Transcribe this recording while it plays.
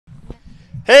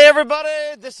Hey everybody,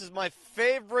 this is my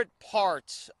favorite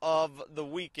part of the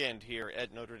weekend here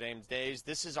at Notre Dame's Days.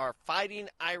 This is our Fighting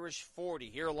Irish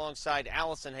 40 here alongside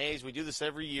Allison Hayes. We do this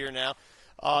every year now.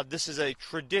 This is a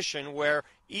tradition where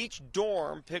each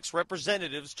dorm picks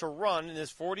representatives to run in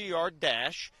this 40-yard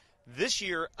dash. This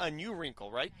year, a new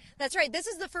wrinkle, right? That's right. This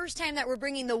is the first time that we're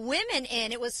bringing the women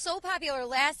in. It was so popular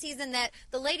last season that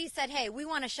the ladies said, hey, we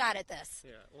want a shot at this.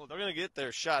 Yeah, well, they're going to get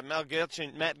their shot. Matt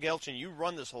Gelchin, you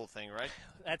run this whole thing, right?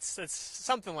 That's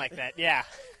something like that, yeah.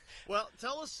 Well,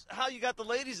 tell us how you got the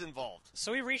ladies involved.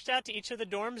 So we reached out to each of the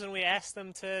dorms and we asked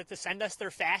them to send us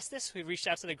their fastest. We reached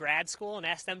out to the grad school and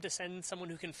asked them to send someone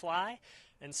who can fly.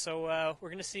 And so we're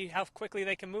going to see how quickly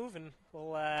they can move, and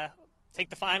we'll take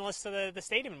the finalists to the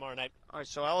stadium tomorrow night. All right,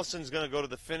 so Allison's going to go to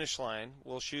the finish line.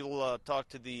 Well, she'll talk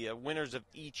to the winners of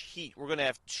each heat. We're going to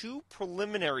have 2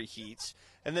 preliminary heats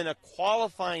and then a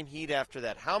qualifying heat after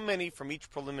that. How many from each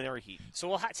preliminary heat? So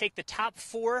we'll take the top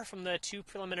 4 from the 2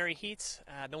 preliminary heats.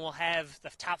 Then we'll have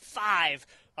the top 5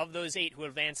 of those 8 who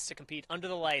advance to compete under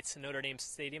the lights in Notre Dame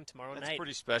Stadium tomorrow night. That's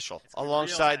pretty special.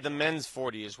 Alongside the men's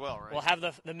 40 as well, right? We'll have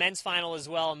the men's final as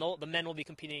well, and the men will be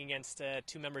competing against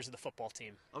 2 members of the football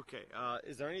team. Okay.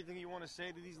 Is there anything you want to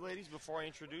say to these ladies before I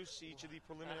introduce each of the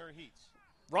preliminary heats?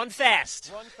 Run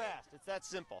fast. Run fast. It's that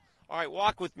simple. All right,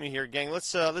 walk with me here, gang.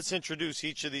 Let's introduce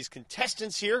each of these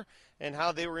contestants here and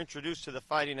how they were introduced to the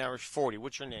Fighting Irish 40.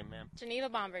 What's your name, ma'am? Geneva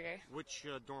Bomberger. Which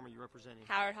dorm are you representing?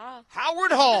 Howard Hall.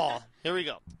 Howard Hall. Here we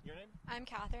go. Your name? I'm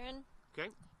Catherine. Okay.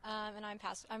 And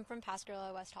I'm from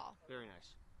Pascagoula, West Hall. Very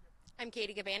nice. I'm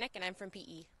Katie Gabanik, and I'm from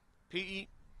PE. PE.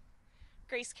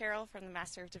 Grace Carroll from the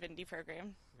Master of Divinity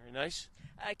program. Very nice.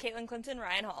 Caitlin Clinton,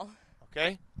 Ryan Hall.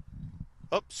 Okay.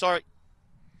 Oh, sorry.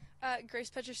 Grace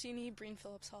Petrosini, Breen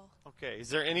Phillips Hall. Okay. Is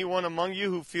there anyone among you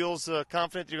who feels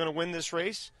confident that you're going to win this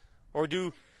race? Or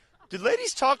do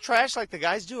ladies talk trash like the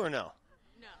guys do or no?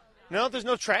 No, there's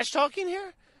no trash talking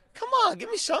here? Come on, give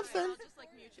me something.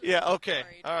 Yeah, okay.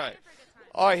 All right.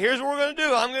 All right, here's what we're going to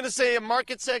do. I'm going to say a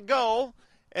mark it, set, go,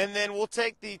 and then we'll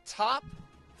take the top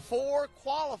 4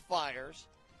 qualifiers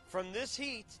from this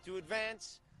heat to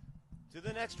advance to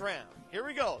the next round. Here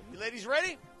we go. You ladies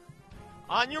ready?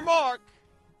 On your mark,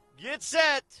 get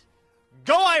set,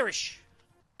 go Irish.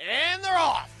 And they're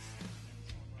off.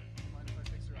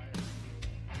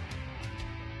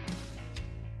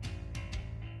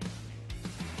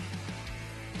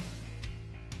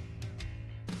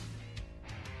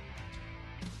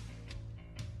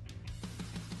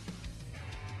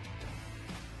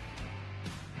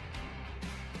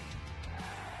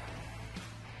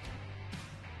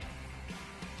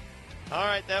 All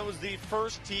right, that was the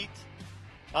first heat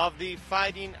of the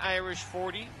Fighting Irish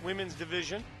 40 women's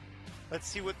division. Let's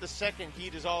see what the second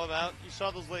heat is all about. You saw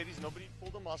those ladies. Nobody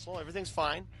pulled a muscle. Everything's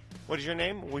fine. What is your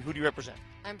name? Who do you represent?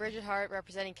 I'm Bridget Hart,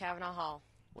 representing Kavanaugh Hall.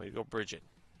 Way to go, Bridget.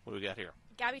 What do we got here?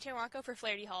 Gabby Terwanko for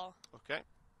Flaherty Hall. Okay.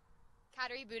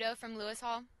 Kateri Budo from Lewis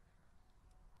Hall.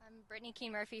 I'm Brittany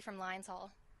Keen Murphy from Lyons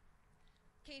Hall.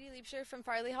 Katie Liebscher from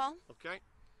Farley Hall. Okay.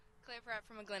 Claire Pratt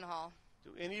from McGlynn Hall.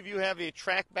 Do any of you have a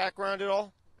track background at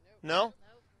all? No? Nope.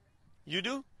 You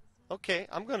do? Okay,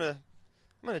 I'm gonna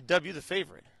dub you the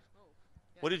favorite.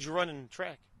 What did you run in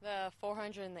track? The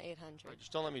 400 and the 800. All right,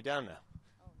 just don't let me down now.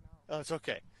 Oh, it's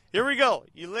okay. Here we go.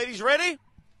 You ladies ready?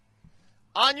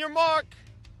 On your mark,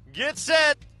 get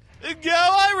set, go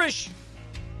Irish!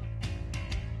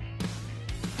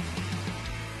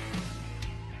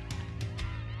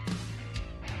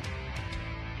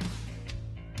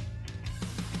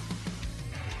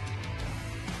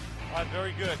 All right,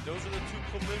 very good. Those are the 2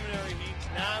 preliminary heats.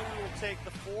 Now we will take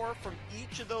the 4 from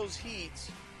each of those heats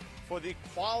for the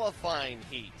qualifying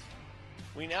heat.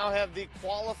 We now have the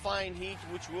qualifying heat,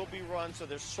 which will be run. So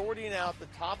they're sorting out the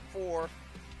top 4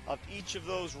 of each of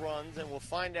those runs, and we'll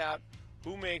find out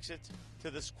who makes it to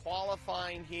this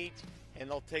qualifying heat, and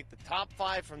they'll take the top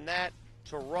 5 from that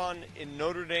to run in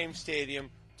Notre Dame Stadium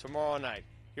tomorrow night.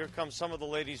 Here come some of the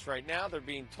ladies right now. They're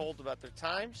being told about their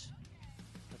times.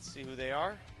 Let's see who they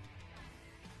are.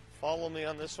 Follow me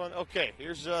on this one. Okay,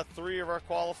 here's 3 of our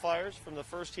qualifiers from the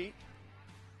first heat.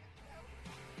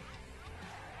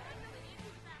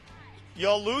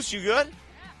 Y'all loose? You good?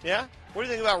 Yeah? What do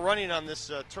you think about running on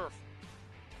this turf?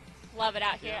 Love it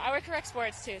out here. Yeah. I work correct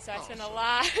sports too, so I spend a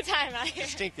lot of time out here.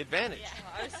 Distinct advantage.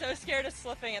 Yeah. I was so scared of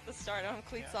slipping at the start. I don't have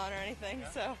cleats on or anything,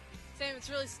 so. Same, it's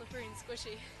really slippery and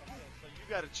squishy. So you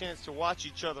got a chance to watch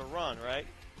each other run, right?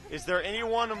 Is there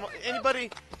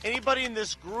anybody in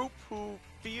this group who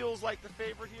feels like the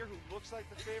favorite here, who looks like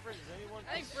the favorite? Is anyone?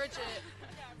 I think Bridget.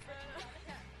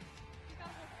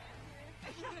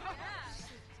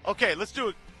 Okay, let's do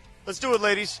it. Let's do it,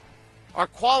 ladies. Our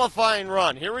qualifying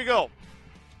run. Here we go.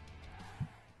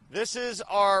 This is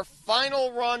our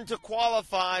final run to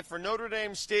qualify for Notre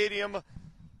Dame Stadium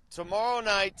tomorrow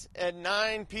night at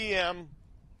 9 p.m.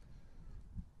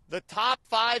 The top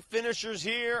 5 finishers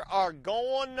here are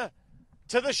going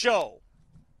to the show.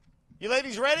 You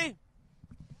ladies ready?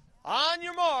 On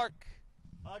your mark,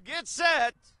 get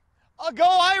set, go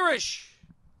Irish,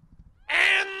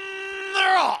 and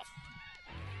they're off.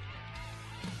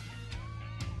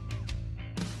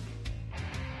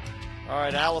 All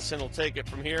right, Allison will take it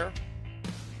from here.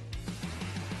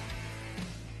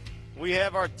 We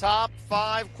have our top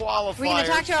 5 qualifiers. We're going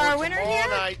to talk to our for winner tomorrow here?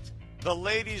 night, the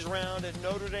ladies round at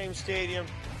Notre Dame Stadium.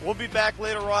 We'll be back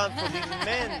later on for the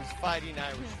men's Fighting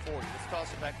Irish 40. Let's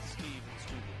toss it back to Steve.